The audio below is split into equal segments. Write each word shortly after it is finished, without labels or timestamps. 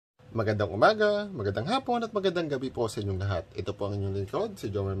Magandang umaga, magandang hapon at magandang gabi po sa inyong lahat. Ito po ang inyong lingkod,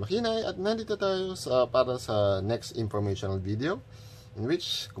 si Jomer Makinay, at nandito tayo para sa next informational video in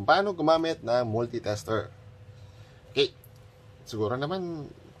which kung paano gumamit ng multitester. Okay, siguro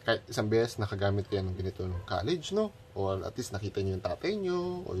naman kahit isang beses nakagamit kayo ng ganito ng college, no? Or at least nakita nyo yung tatay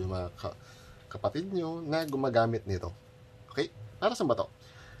nyo o yung mga kapatid nyo na gumagamit nito. Okay, para saan ba to?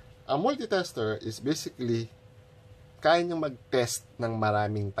 Ang multitester is basically kaya niyang mag-test ng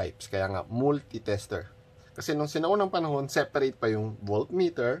maraming types. Kaya nga, multitester. Kasi nung sinaunang panahon, separate pa yung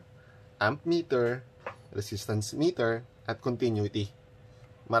voltmeter, ampmeter, resistance meter, at continuity.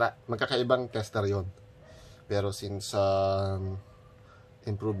 Magkakaibang tester yon. Pero since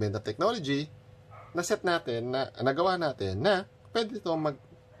improvement of technology, nagawa natin na pwede ito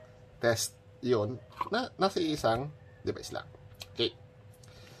mag-test yon na nasa isang device lang. Okay.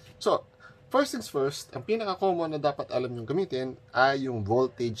 So, first things first, ang pinaka-common na dapat alam nyo gamitin ay yung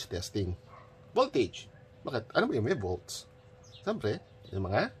voltage testing. Voltage. Bakit? Ano ba yung may volts? Siyempre,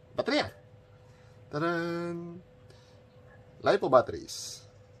 yung mga baterya. Taran! LiPo batteries.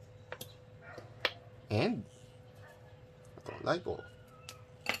 And, ito, LiPo.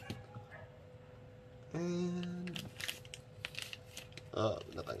 And,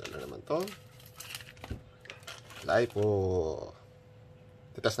 natanggal na naman to. LiPo.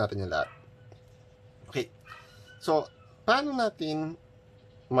 Titest natin yung lahat. Okay. So, paano natin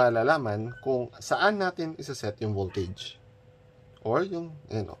malalaman kung saan natin isa-set yung voltage? Or yung,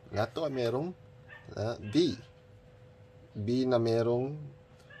 lahat to ay merong B. B na merong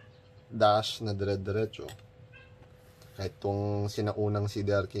dash na dire-diretso. Kahit itong sinaunang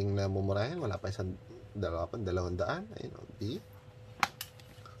CDR King na mumurahin, wala pa isang 200. Ayun, B.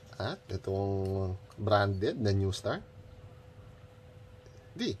 At itong branded na New Star,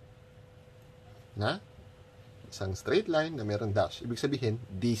 D. Na isang straight line na meron dash. Ibig sabihin,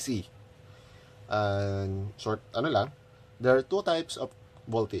 DC. Short, there are two types of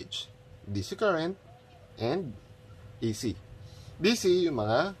voltage. DC current and AC. DC, yung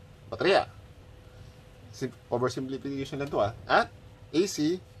mga baterya. Oversimplification lang to At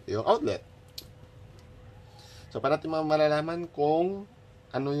AC, yung outlet. So, para natin malalaman kung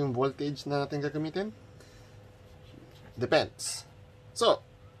ano yung voltage na natin gagamitin? Depends. So,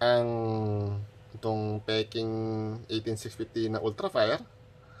 itong Peking 18650 na Ultrafire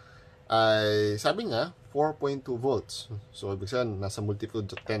ay sabi niya 4.2 volts. So, ibig sabihin, nasa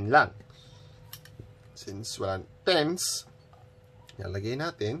multitude of 10 lang. Since walang tens, nalagay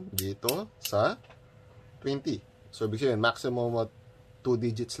natin dito sa 20. So, ibig sabihin, maximum of 2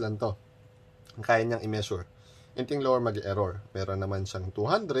 digits lang to. Ang kaya niyang i-measure. Anything lower mag-error. Meron naman siyang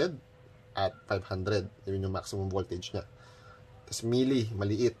 200 at 500. Yun yung maximum voltage niya. Tapos milli,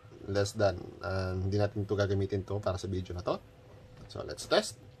 maliit, less than. Hindi natin ito gagamitin to para sa video na to. So, let's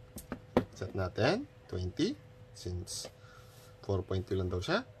test. Set natin 20 since 4.2 lang daw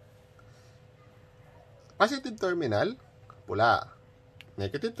siya. Positive terminal, pula.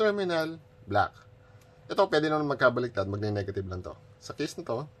 Negative terminal, black. Ito, pwede naman magkabaliktad, magne-negative lang to. Sa case na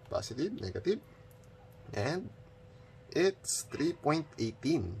to, positive, negative, and it's 3.18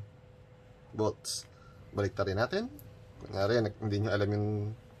 volts. Baliktarin natin. Kunyari, hindi nyo alam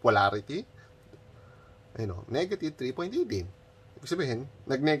yung polarity. Ayun, negative 3.18. Ibig sabihin,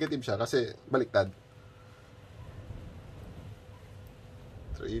 nag-negative siya kasi baliktad.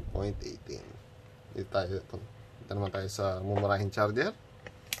 3.18. Dito naman tayo sa mumurahing charger.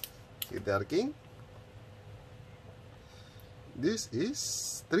 CDR King. This is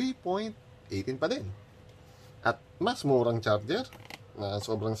 3.18 pa din. At mas murang charger na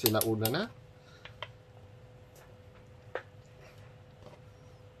sobrang sinauna na.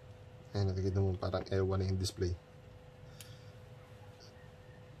 Ay, nakikita mo parang ewan na yung display.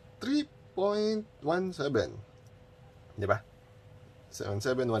 3.17. Diba?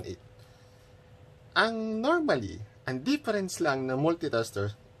 7718. Ang difference lang ng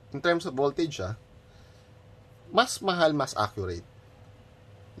multitester, in terms of voltage, mas mahal, mas accurate.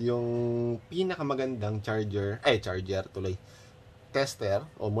 Yung pinakamagandang tester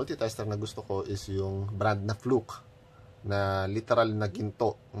o multitester na gusto ko is yung brand na Fluke. Na literal na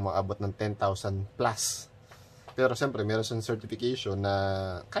ginto, umaabot ng 10,000 plus. Pero siyempre, meron siyang certification na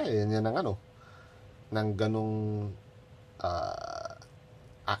kaya niya ng ganong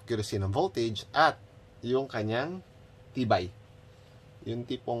accuracy ng voltage at yung kanyang tibay. Yung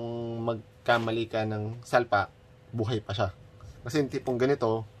tipong magkamali ka ng salpa, buhay pa siya. Kasi yung tipong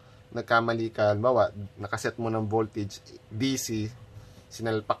ganito, nagkamali ka, halimbawa, nakaset mo ng voltage DC,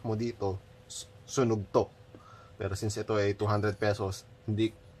 sinalpak mo dito, sunog to. Pero since ito ay 200 pesos, hindi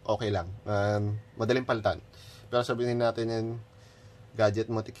okay lang. Madaling palitan. Pero sabihin natin yan,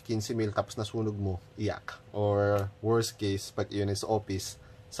 gadget mo, tiki 15 mil, tapos nasunog mo, iyak. Or worst case, pag yun is office,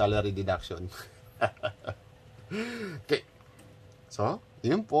 salary deduction. Okay. So,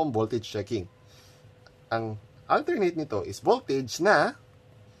 yun po ang voltage checking. Ang alternate nito is voltage na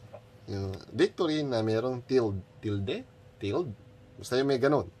yung victory na merong tilde, basta yung may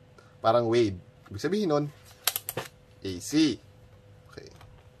ganun. Parang wave. Ibig sabihin nun, AC.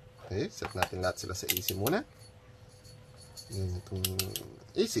 Okay, set natin lahat sila sa AC muna. Yan itong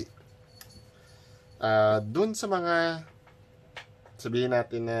AC. Dun sa mga sabihin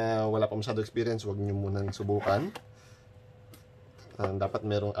natin na wala pa masyado experience, huwag nyo munang subukan. Dapat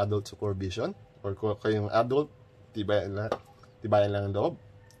merong adult supervision. Or kung kayong adult, tibayan lang ang loob.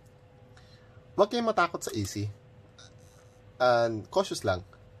 Huwag kayong matakot sa AC. Cautious lang.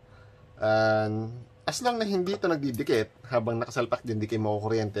 As long na hindi ito nagdidikit, habang nakasalpak din, di kayo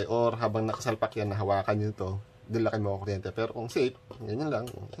makukuryente, or habang nakasalpak yan, nahawakan nyo ito, din lang kayo makukuryente. Pero kung safe, ganyan lang.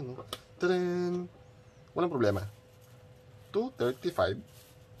 Tadaan! Walang problema. 235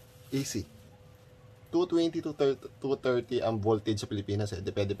 AC. 220 to 230 ang voltage sa Pilipinas.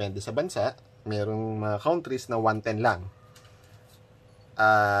 Depende sa bansa. Merong mga countries na 110 lang.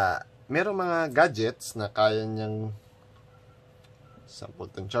 Merong mga gadgets na kaya niyang, sample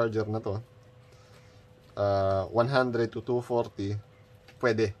itong charger na to, 100 to 240,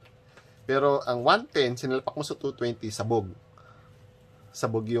 pwede. Pero ang 110, sinalpak mo sa 220, sabog.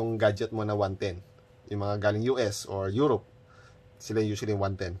 Sabog yung gadget mo na 110. Yung mga galing US or Europe, sila usually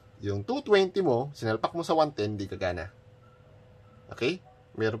 110. Yung 220 mo, sinalpak mo sa 110, di gagana. Okay?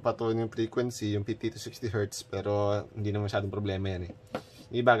 Meron pa to yung frequency, yung 50 to 60 Hz, pero hindi na masyadong problema yan eh.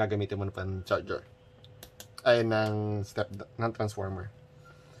 Yung iba, gagamitin mo na pa ng charger. Ay, ng transformer.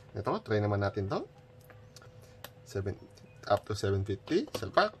 Ito, try naman natin to. Up to 750,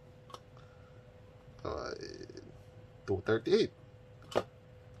 salpak. 238.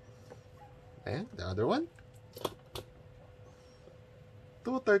 And the other one,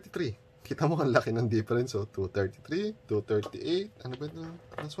 233. Kita mo ang laki ng difference. So, 233, 238. Ano ba ito?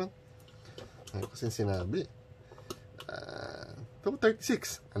 Last one? Ano kasi sinabi?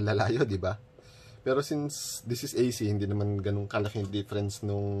 236. Ang lalayo, di ba? Pero since this is AC, hindi naman ganun kalaki yung difference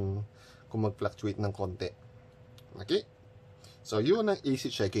nung kung mag-fluctuate ng konti. Okay? So, yun ang AC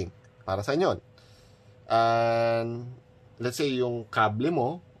checking. Para sa inyo. And, let's say, yung kable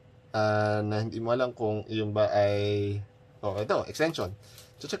mo, na hindi mo alam kung yung ba ay ito, extension.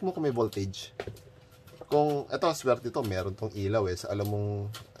 So, check mo kung may voltage. Kung, ito, swerte ito, meron tong ilaw eh. So, alam mong,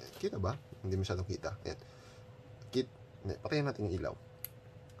 kita ba? Hindi masyadong kita. Ayan. Patayin natin yung ilaw.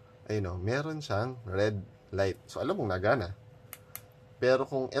 Ayun o, meron siyang red light. So, alam mong nagana. Pero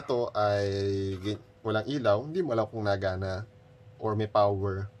kung ito ay walang ilaw, hindi mo alam kung nagana or may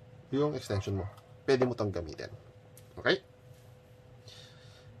power yung extension mo. Pwede mo itong gamitin. Okay?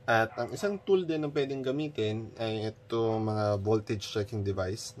 At ang isang tool din na pwedeng gamitin ay ito mga voltage checking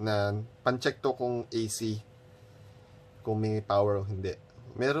device na pan-check to kung AC, kung may power o hindi.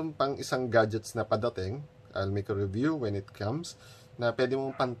 Meron pang isang gadgets na padating, I'll make a review when it comes, na pwede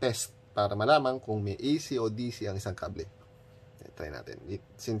mong pan-test para malaman kung may AC o DC ang isang kable. Try natin.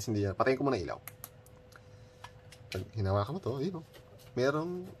 Since hindi yan, patayin ko muna ilaw. Pag hinawakan mo to, yun o.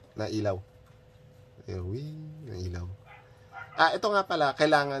 Merong na ilaw. Na ilaw. Ito nga pala,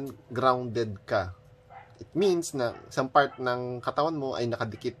 kailangan grounded ka. It means na isang part ng katawan mo ay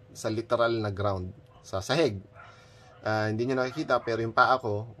nakadikit sa literal na ground, sa sahig. Hindi nyo nakikita, pero yung paa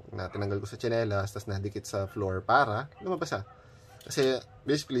ko, na tinanggal ko sa tsinelas, tapos nadikit sa floor para lumabas siya. Kasi,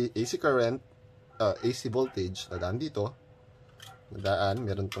 basically, AC current, AC voltage, dadaan dito,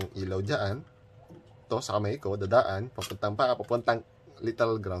 meron tong ilaw dyan, ito sa kamay ko, dadaan, papuntang paa, papuntang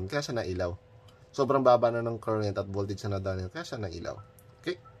literal ground, kaya siya nailaw. Sobrang baba na ng current at voltage na nadaan, kaya siya nailaw.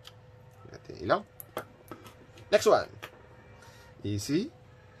 Okay? Natin ilaw. Next one. AC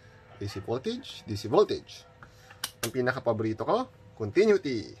voltage, DC voltage. Ang pinaka-paborito ko,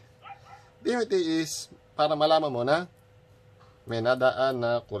 continuity. Continuity is para malaman mo na may nadaan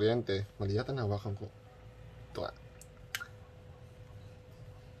na kuryente. Mali yata na hawakan ko. Ito nga.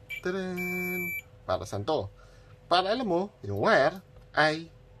 Tadaan! Para saan to? Para alam mo, yung wire ay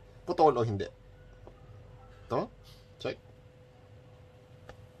putol o hindi. Ito. Check.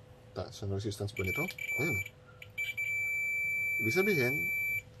 Taas ang resistance po nito. Ayun. Ibig sabihin,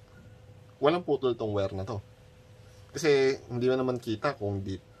 walang putol tong wire na to. Kasi hindi mo naman kita kung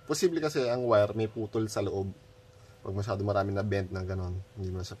di. Posible kasi ang wire may putol sa loob. Pag masyado marami na bend na ganon,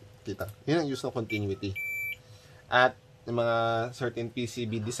 hindi mo na kita. Yun ang use ng continuity. At yung mga certain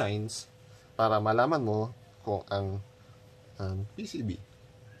PCB designs para malaman mo kung ang PCB.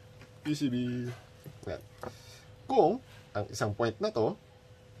 Yan. Kung ang isang point na to,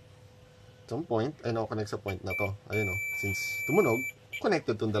 isang point ay nako-connect sa point na to. Ayun o, since tumunog,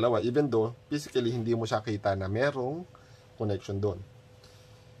 connected tong dalawa, even though physically hindi mo siya kita na merong connection doon.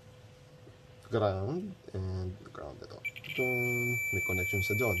 Ground and ground ito. Itong may connection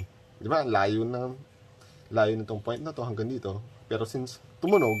sa dyan. Di ba? Layo nitong point na to hanggang dito. Pero since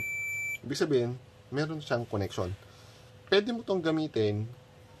tumunog, ibig sabihin, meron siyang connection. Pwede mo itong gamitin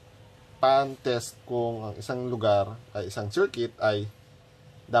pan-test kung ang isang lugar ay isang circuit ay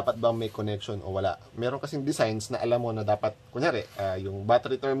dapat ba may connection o wala. Meron kasing designs na alam mo na dapat, kunyari, yung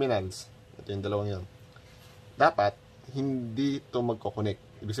battery terminals, ito yung dalawang yun, dapat hindi ito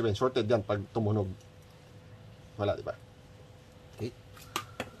magko-connect. Ibig sabihin, shorted yan pag tumunog. Wala, di ba? Okay.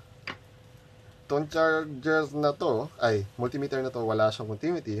 Itong chargers na to, multimeter na to, wala siyang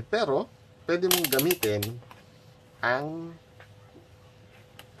continuity, pero pwede mong gamitin ang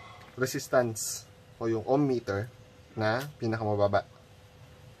resistance o yung ohm meter na pinakamababa.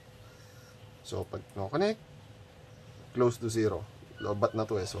 So, pag no-connect, close to 0. Lobat na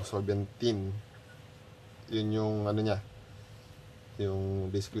to so solventin. Yun yung ano niya.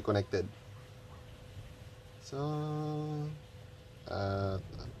 Yung basically connected. So,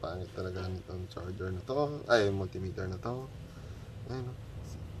 pangit talaga nitong charger na to. Multimeter na to. Ayun,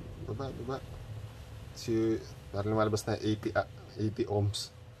 baba. Parang lumalabas na 80 ohms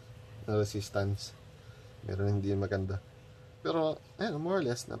na resistance. Meron hindi maganda. Pero, more or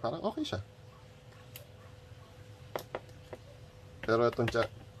less, na parang okay siya. Pero itong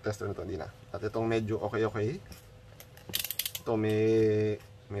tester na ito, hindi na. At itong medyo okay. Ito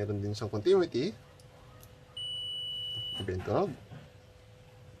meron din siyang continuity. Ibento.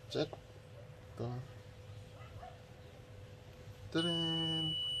 Check. Ito. Taran.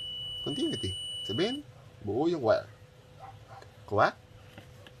 Continuity. Sabihin, buo yung wire. Kuha.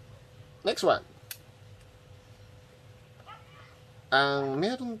 Next one. Ang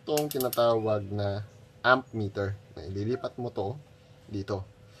meron tong tinatawag na amp meter. Na ililipat mo to dito.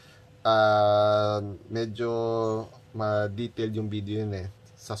 Medyo ma-detailed yung video yun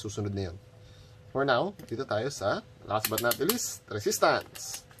sa susunod na yun. For now, dito tayo sa last but not the least,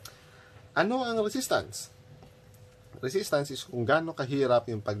 resistance. Ano ang resistance? Resistance is kung gaano kahirap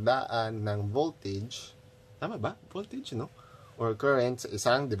yung pagdaan ng voltage, tama ba? Voltage, no? Or current sa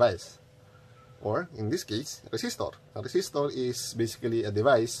isang device. Or, in this case, resistor. Ang resistor is basically a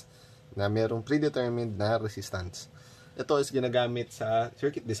device na merong predetermined na resistance. Ito is ginagamit sa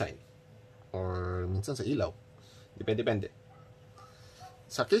circuit design or minsan sa ilaw. Depende.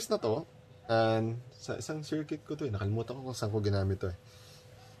 Sa case na to, sa isang circuit ko to nakalimutan ko kung saan ko ginamit to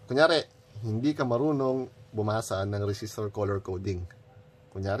Kunyari, hindi ka marunong bumasa ng resistor color coding.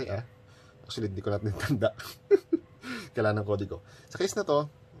 Kunyari actually hindi ko natin tanda. Kailangan ng kodigo. Sa case na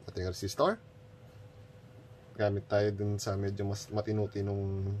to, ito yung resistor. Gamit tayo dun sa medyo mas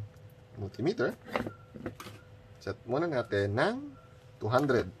matinutinong multimeter. Set muna natin ng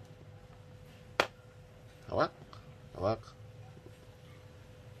 200. Hawak.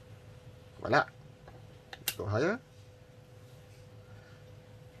 Wala. Go higher.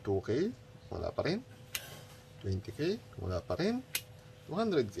 2K. Wala pa rin. 20K. Wala pa rin.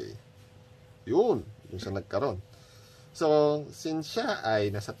 200K. Yun. Yung sa nagkaroon. So, since siya ay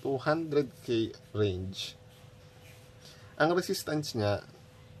nasa 200K range, ang resistance niya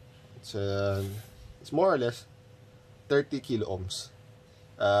it's more or less 30 kilo ohms.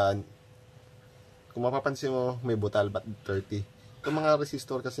 Kung mapapansin mo, may butal, but 30. Itong mga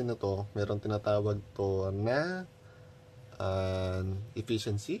resistor kasi na to, meron tinatawag to na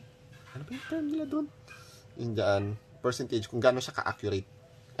efficiency. Ano ba yung term nila doon? Yung dyan, percentage, kung gaano siya ka-accurate.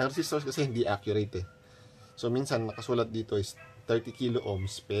 Ang resistors kasi hindi accurate So, minsan, nakasulat dito is 30 kilo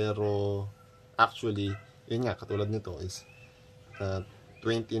ohms, pero actually, yun nga, katulad nito is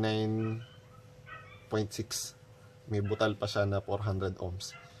 29.6. May butal pa siya na 400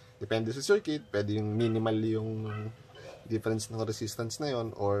 ohms. Depende sa circuit, pwede yung minimal yung difference ng resistance na yon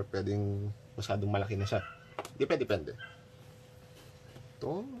or pwedeng masyadong malaki na siya. Depende.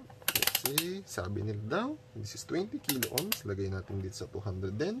 Ito, let's see, sabi nila daw, this is 20 kilo ohms. Lagay natin dito sa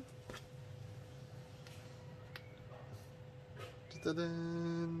 200 din.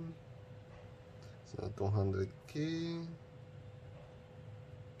 Tadan! Sa 200K.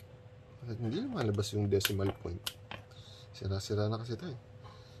 Hindi lumalabas yung decimal point. Sira-sira na kasi ito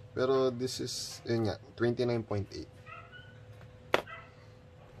Pero this is, yun nga, 29.8.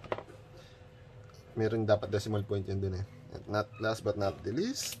 Meron dapat decimal point yun dun At not last but not the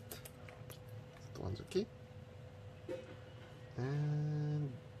least, 200K. And,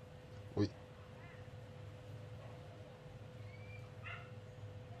 uy.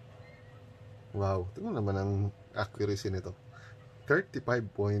 Wow, tingnan naman ang accuracy nito.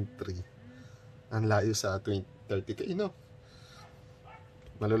 35.3. Ang layo sa 30K, no?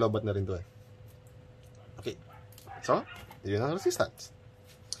 Malolobat na rin to eh. Okay. So, yun ang resistance.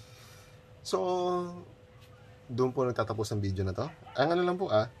 So, doon po nagtatapos ang video na to. Ang ano lang po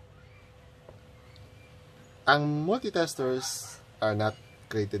ang multitesters are not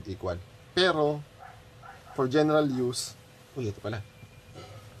created equal. Pero, for general use, ito pala.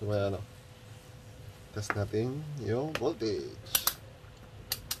 So, test natin yung voltage.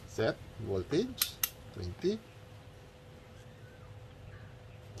 Set voltage 20.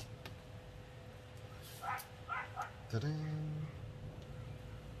 Tadaan!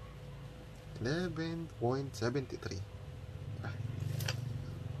 11.73.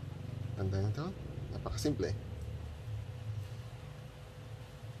 Ganda nito. Napakasimple.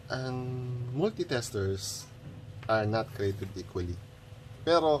 Ang multitesters are not created equally.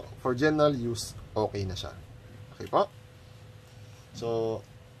 Pero, for general use, okay na siya. Okay po? So,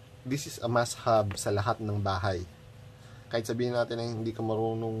 this is a must-have sa lahat ng bahay. Kahit sabihin natin na hindi ka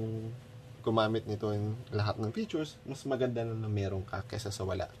marunong gumamit nito in lahat ng features, mas maganda na meron ka kaysa sa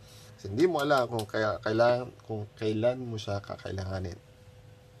wala. Kasi hindi mo alam kung kailan mo siya kakailanganin.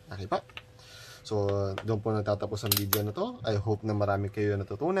 Okay pa? So, doon po natatapos ang video na to. I hope na marami kayo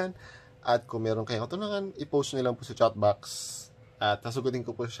natutunan. At kung meron kayong katanungan, i-post nyo lang po sa chat box. At sasagutin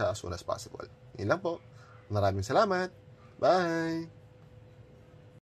ko po siya as soon as possible. Yun lang po. Maraming salamat. Bye!